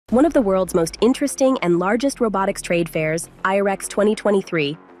One of the world's most interesting and largest robotics trade fairs, IREX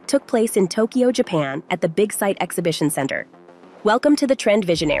 2023, took place in Tokyo, Japan at the Big Sight Exhibition Center. Welcome to the Trend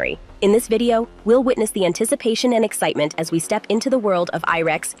Visionary. In this video, we'll witness the anticipation and excitement as we step into the world of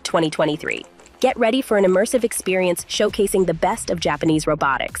IREX 2023. Get ready for an immersive experience showcasing the best of Japanese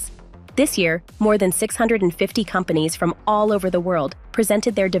robotics. This year, more than 650 companies from all over the world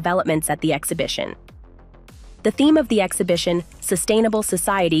presented their developments at the exhibition. The theme of the exhibition, Sustainable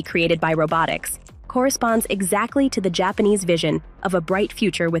Society Created by Robotics, corresponds exactly to the Japanese vision of a bright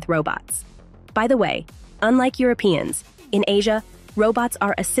future with robots. By the way, unlike Europeans, in Asia, robots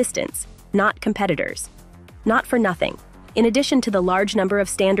are assistants, not competitors. Not for nothing. In addition to the large number of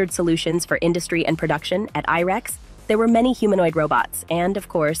standard solutions for industry and production at IREX, there were many humanoid robots and, of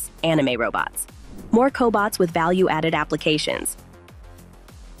course, anime robots. More cobots with value-added applications.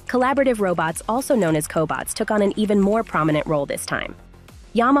 Collaborative robots, also known as cobots, took on an even more prominent role this time.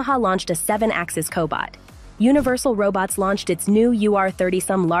 Yamaha launched a 7-axis cobot. Universal Robots launched its new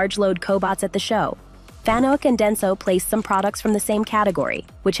UR30-some large-load cobots at the show. Fanuc and Denso placed some products from the same category,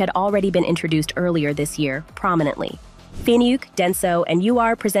 which had already been introduced earlier this year, prominently. Fanuc, Denso, and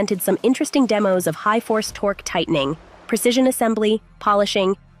UR presented some interesting demos of high-force torque tightening, precision assembly,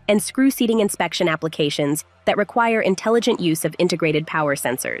 polishing, and screw seating inspection applications that require intelligent use of integrated power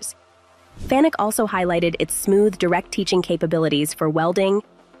sensors. Fanuc also highlighted its smooth, direct teaching capabilities for welding,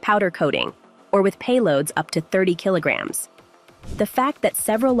 powder coating, or with payloads up to 30 kilograms. The fact that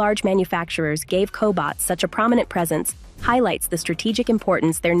several large manufacturers gave cobots such a prominent presence highlights the strategic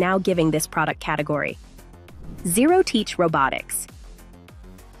importance they're now giving this product category. Zero-Teach Robotics.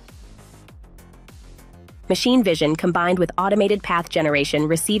 Machine vision combined with automated path generation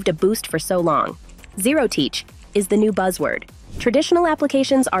received a boost for so long. Zero-Teach is the new buzzword. Traditional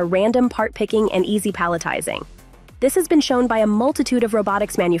applications are random part picking and easy palletizing. This has been shown by a multitude of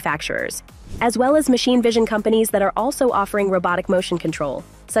robotics manufacturers, as well as machine vision companies that are also offering robotic motion control,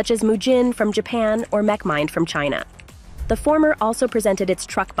 such as Mujin from Japan or MechMind from China. The former also presented its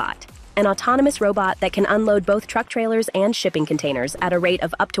TruckBot, an autonomous robot that can unload both truck trailers and shipping containers at a rate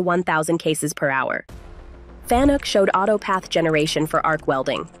of up to 1,000 cases per hour. Fanuc showed auto path generation for arc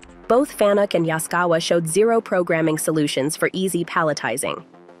welding. Both Fanuc and Yaskawa showed zero programming solutions for easy palletizing.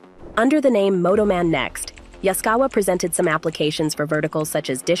 Under the name Motoman Next, Yaskawa presented some applications for verticals such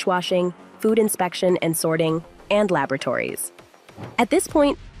as dishwashing, food inspection and sorting, and laboratories. At this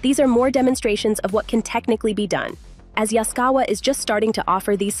point, these are more demonstrations of what can technically be done, as Yaskawa is just starting to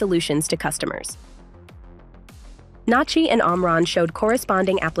offer these solutions to customers. Nachi and Omron showed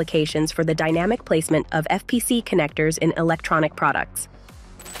corresponding applications for the dynamic placement of FPC connectors in electronic products.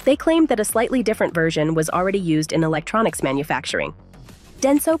 They claimed that a slightly different version was already used in electronics manufacturing.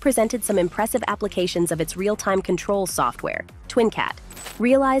 Denso presented some impressive applications of its real-time control software, TwinCat,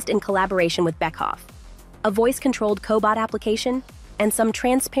 realized in collaboration with Beckhoff, a voice-controlled cobot application, and some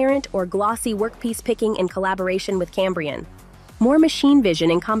transparent or glossy workpiece picking in collaboration with Cambrian. More machine vision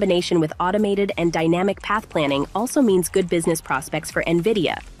in combination with automated and dynamic path planning also means good business prospects for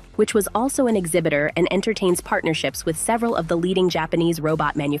NVIDIA, which was also an exhibitor and entertains partnerships with several of the leading Japanese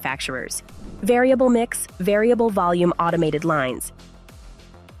robot manufacturers. Variable mix, variable volume automated lines.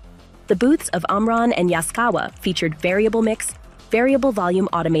 The booths of Omron and Yaskawa featured variable mix, variable volume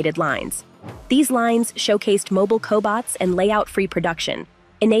automated lines. These lines showcased mobile cobots and layout-free production,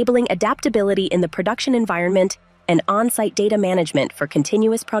 enabling adaptability in the production environment and on-site data management for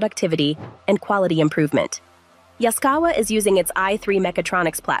continuous productivity and quality improvement. Yaskawa is using its i3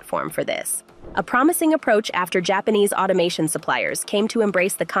 Mechatronics platform for this, a promising approach after Japanese automation suppliers came to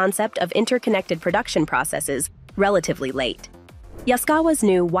embrace the concept of interconnected production processes relatively late. Yaskawa's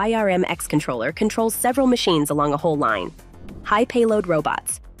new YRM-X controller controls several machines along a whole line. High-payload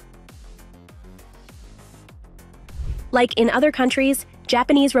robots. Like in other countries,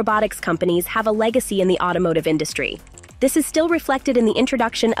 Japanese robotics companies have a legacy in the automotive industry. This is still reflected in the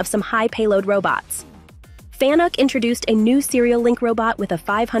introduction of some high-payload robots. Fanuc introduced a new serial link robot with a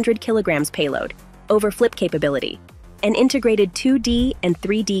 500 kilograms payload, over flip capability, and integrated 2D and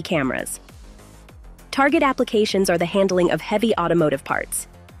 3D cameras. Target applications are the handling of heavy automotive parts.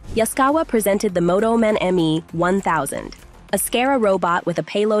 Yaskawa presented the Motoman ME-1000, a SCARA robot with a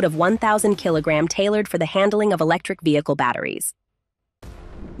payload of 1,000 kilograms tailored for the handling of electric vehicle batteries.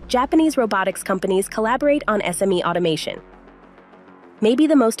 Japanese robotics companies collaborate on SME automation. Maybe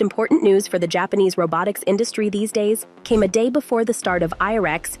the most important news for the Japanese robotics industry these days came a day before the start of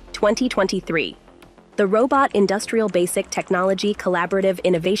IREX 2023, the Robot Industrial Basic Technology Collaborative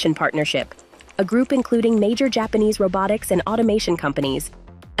Innovation Partnership, a group including major Japanese robotics and automation companies,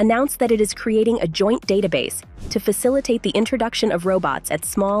 announced that it is creating a joint database to facilitate the introduction of robots at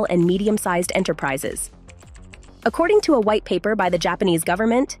small and medium-sized enterprises. According to a white paper by the Japanese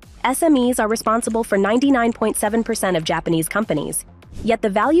government, SMEs are responsible for 99.7% of Japanese companies, yet the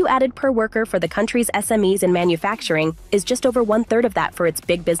value added per worker for the country's SMEs in manufacturing is just over one-third of that for its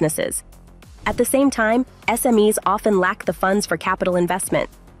big businesses. At the same time, SMEs often lack the funds for capital investment.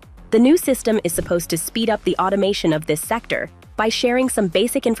 The new system is supposed to speed up the automation of this sector by sharing some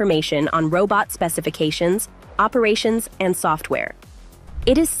basic information on robot specifications, operations, and software.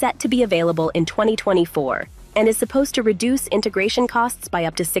 It is set to be available in 2024 and is supposed to reduce integration costs by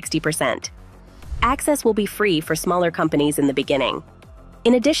up to 60%. Access will be free for smaller companies in the beginning.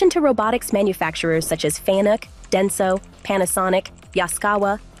 In addition to robotics manufacturers such as Fanuc, Denso, Panasonic,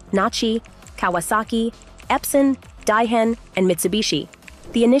 Yaskawa, Nachi, Kawasaki, Epson, Daihen, and Mitsubishi,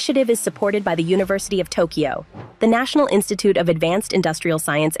 the initiative is supported by the University of Tokyo, the National Institute of Advanced Industrial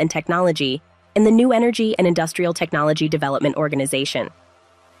Science and Technology, and the New Energy and Industrial Technology Development Organization.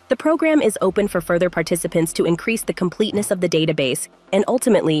 The program is open for further participants to increase the completeness of the database and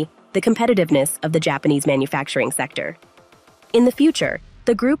ultimately the competitiveness of the Japanese manufacturing sector. In the future,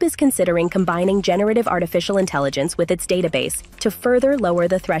 the group is considering combining generative artificial intelligence with its database to further lower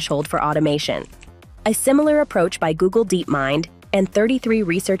the threshold for automation. A similar approach by Google DeepMind and 33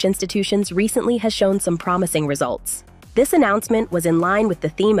 research institutions recently has shown some promising results. This announcement was in line with the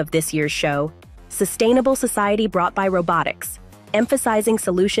theme of this year's show, Sustainable Society Brought by Robotics, emphasizing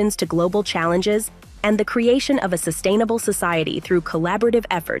solutions to global challenges and the creation of a sustainable society through collaborative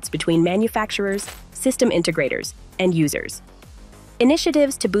efforts between manufacturers, system integrators, and users.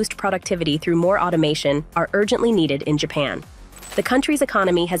 Initiatives to boost productivity through more automation are urgently needed in Japan. The country's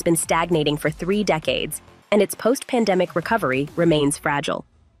economy has been stagnating for 3 decades, and its post-pandemic recovery remains fragile.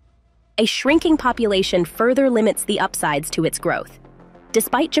 A shrinking population further limits the upsides to its growth.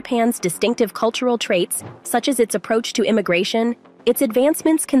 Despite Japan's distinctive cultural traits, such as its approach to immigration, its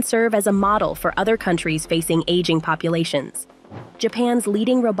advancements can serve as a model for other countries facing aging populations. Japan's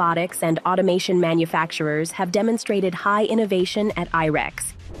leading robotics and automation manufacturers have demonstrated high innovation at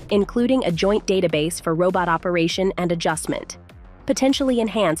IREX, including a joint database for robot operation and adjustment, potentially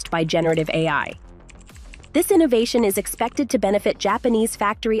enhanced by generative AI. This innovation is expected to benefit Japanese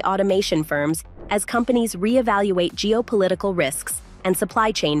factory automation firms as companies reevaluate geopolitical risks and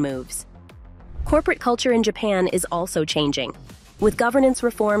supply chain moves. Corporate culture in Japan is also changing, with governance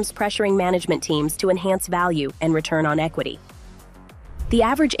reforms pressuring management teams to enhance value and return on equity. The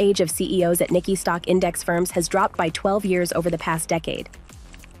average age of CEOs at Nikkei stock index firms has dropped by 12 years over the past decade.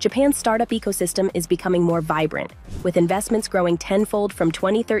 Japan's startup ecosystem is becoming more vibrant, with investments growing tenfold from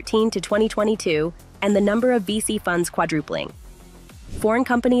 2013 to 2022 and the number of VC funds quadrupling. Foreign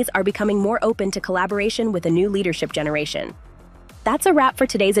companies are becoming more open to collaboration with a new leadership generation. That's a wrap for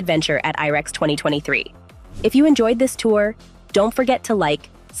today's adventure at IREX 2023. If you enjoyed this tour, don't forget to like,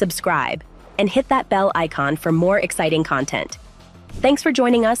 subscribe, and hit that bell icon for more exciting content. Thanks for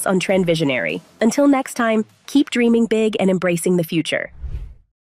joining us on Trend Visionary. Until next time, keep dreaming big and embracing the future.